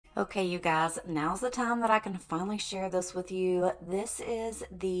Okay, you guys, now's the time that I can finally share this with you. This is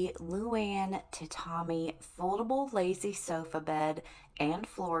the Louann Tatami foldable lazy sofa bed and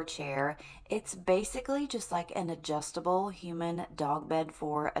floor chair. It's basically just like an adjustable human dog bed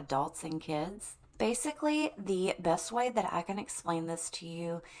for adults and kids. Basically, the best way that I can explain this to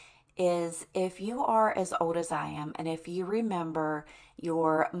you is if you are as old as I am, and if you remember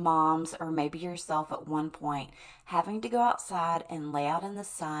your moms or maybe yourself at one point having to go outside and lay out in the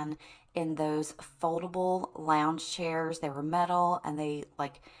sun in those foldable lounge chairs. They were metal and they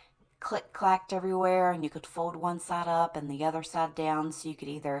like click clacked everywhere, and you could fold one side up and the other side down so you could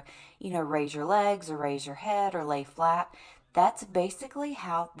either, raise your legs or raise your head or lay flat. That's basically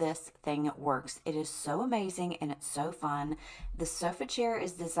how this thing works. It is so amazing and it's so fun. The sofa chair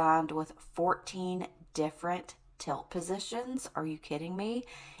is designed with 14 different tilt positions. Are you kidding me?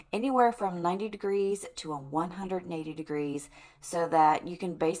 Anywhere from 90 degrees to a 180 degrees, so that you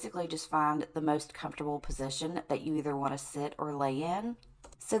can basically just find the most comfortable position that you either want to sit or lay in.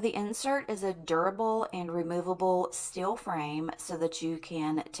 So the insert is a durable and removable steel frame so that you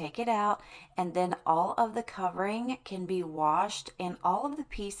can take it out, and then all of the covering can be washed and all of the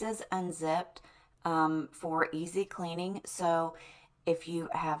pieces unzipped for easy cleaning. So if you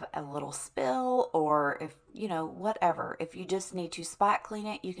have a little spill, or if whatever, if you just need to spot clean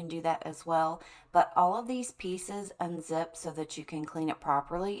it, you can do that as well. But all of these pieces unzip so that you can clean it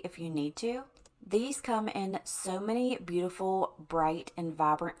properly if you need to. These come in so many beautiful, bright, and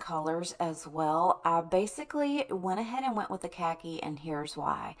vibrant colors as well. I basically went ahead and went with the khaki, and here's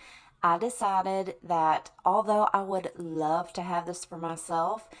why. I decided that although I would love to have this for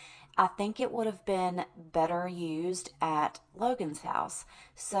myself, I think it would have been better used at Logan's house.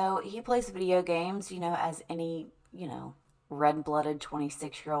 So he plays video games, as any, red-blooded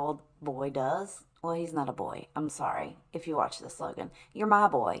 26-year-old boy does. Well, he's not a boy. I'm sorry if you watch this, Logan. You're my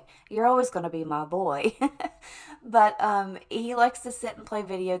boy. You're always going to be my boy. But he likes to sit and play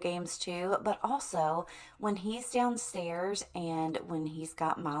video games too. But also, when he's downstairs and when he's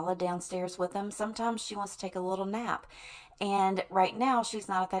got Mila downstairs with him, sometimes she wants to take a little nap. And right now, she's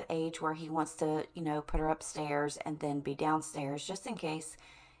not at that age where he wants to, put her upstairs and then be downstairs just in case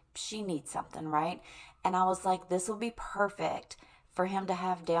she needs something, right? And I was like, this will be perfect for him to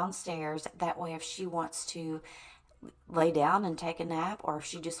have downstairs. That way, if she wants to lay down and take a nap, or if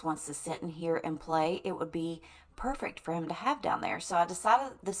she just wants to sit in here and play, it would be perfect for him to have down there. So I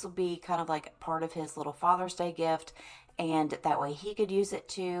decided this will be kind of like part of his little Father's Day gift, and that way he could use it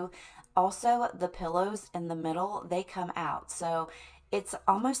too. Also, the pillows in the middle, they come out. So it's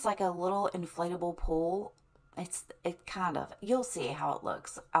almost like a little inflatable pool. It kind of, you'll see how it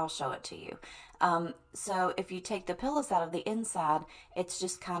looks. I'll show it to you. So if you take the pillows out of the inside, it's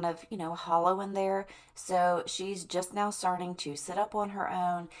just kind of, hollow in there. So she's just now starting to sit up on her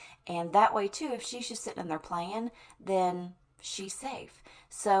own. And that way too, if she's just sitting in there playing, then she's safe.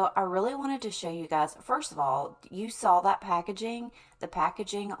 So I really wanted to show you guys, first of all, you saw that packaging. The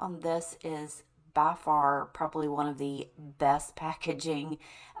packaging on this is by far probably one of the best packaging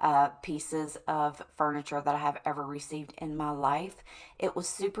pieces of furniture that I have ever received in my life. It was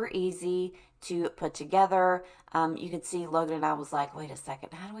super easy to put together. You could see Logan and I was like, wait a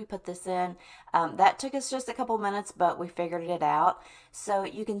second, how do we put this in? That took us just a couple minutes, but we figured it out. So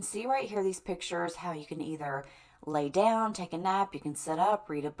you can see right here these pictures, how you can either lay down, take a nap, you can sit up,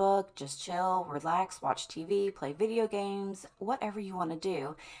 read a book, just chill, relax, watch TV, play video games, whatever you want to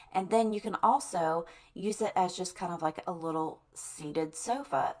do. And then you can also use it as just kind of like a little seated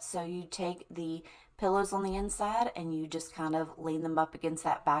sofa. So you take the pillows on the inside and you just kind of lean them up against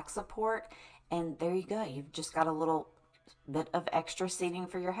that back support, and there you go. You've just got a little bit of extra seating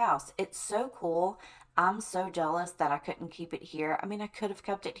for your house. It's so cool. I'm so jealous that I couldn't keep it here. I mean, I could have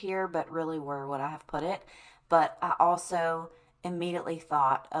kept it here, but really, where would I have put it? But I also immediately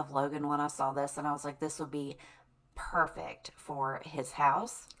thought of Logan when I saw this, and I was like, this would be perfect for his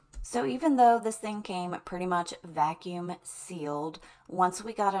house. So even though this thing came pretty much vacuum sealed, once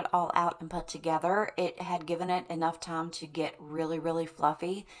we got it all out and put together, it had given it enough time to get really, really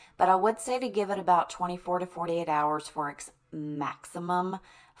fluffy. But I would say to give it about 24 to 48 hours for its maximum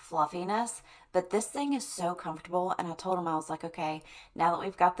fluffiness. But this thing is so comfortable, and I told him, I was like, okay, now that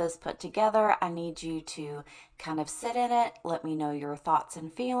we've got this put together, I need you to kind of sit in it, let me know your thoughts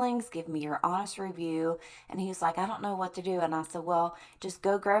and feelings, give me your honest review. And he was like, I don't know what to do. And I said, well, just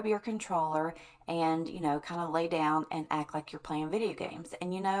go grab your controller and, kind of lay down and act like you're playing video games.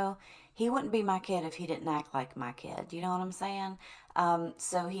 And, he wouldn't be my kid if he didn't act like my kid. You know what I'm saying?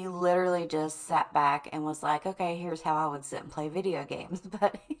 So he literally just sat back and was like, okay, here's how I would sit and play video games.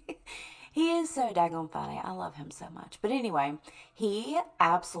 But He is so daggone funny. I love him so much. But anyway, he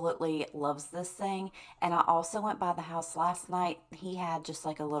absolutely loves this thing. And I also went by the house last night. He had just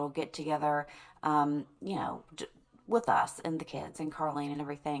like a little get together, you know, with us and the kids and Carlene and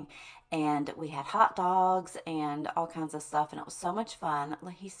everything. And we had hot dogs and all kinds of stuff. And it was so much fun.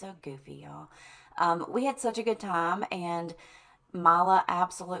 Like, he's so goofy, y'all. We had such a good time. And Mila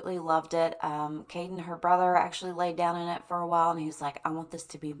absolutely loved it. Caden, her brother, actually laid down in it for a while and he was like, I want this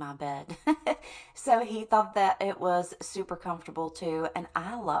to be my bed. So he thought that it was super comfortable too. And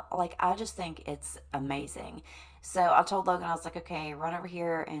I love, like, I just think it's amazing. So I told Logan, I was like, okay, run over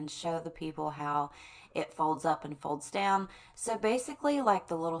here and show the people how it folds up and folds down. So basically, like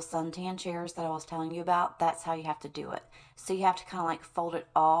the little suntan chairs that I was telling you about, that's how you have to do it. So you have to kind of like fold it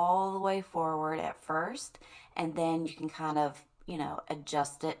all the way forward at first, and then you can kind of, you know,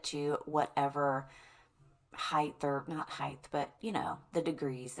 adjust it to whatever height, or not height, but you know, the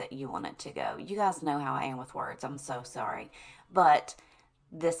degrees that you want it to go. You guys know how I am with words. I'm so sorry. But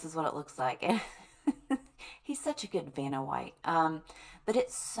this is what it looks like. He's such a good Vanna White. But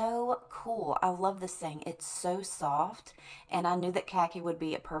it's so cool. I love this thing. It's so soft. And I knew that khaki would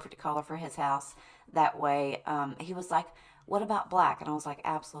be a perfect color for his house. That way, he was like, what about black? And I was like,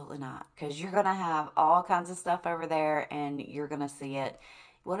 absolutely not. Because you're going to have all kinds of stuff over there and you're going to see it.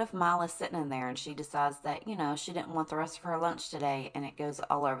 What if Mila's sitting in there and she decides that, you know, she didn't want the rest of her lunch today and it goes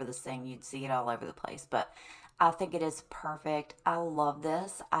all over this thing? You'd see it all over the place. But I think it is perfect. I love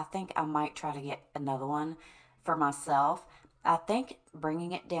this. I think I might try to get another one for myself. I think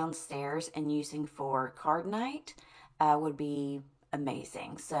bringing it downstairs and using for card night would be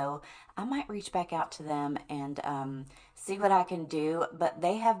amazing. So I might reach back out to them and see what I can do. But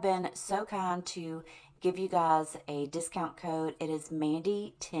they have been so kind to give you guys a discount code. It is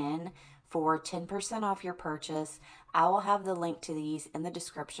Mandy10 for 10% off your purchase. I will have the link to these in the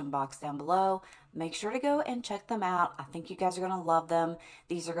description box down below. Make sure to go and check them out. I think you guys are going to love them.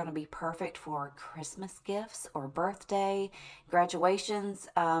 These are going to be perfect for Christmas gifts or birthday, graduations,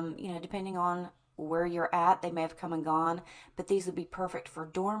 you know, depending on where you're at. They may have come and gone, but these would be perfect for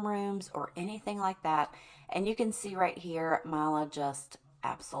dorm rooms or anything like that. And you can see right here, Mila just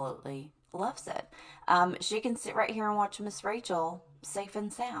absolutely loves it. She can sit right here and watch Miss Rachel safe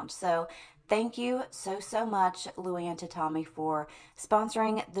and sound. So thank you so much, Louann Tatami, for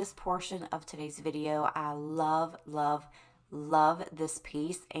sponsoring this portion of today's video. I love this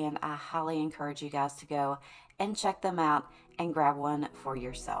piece, and I highly encourage you guys to go and check them out and grab one for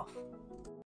yourself.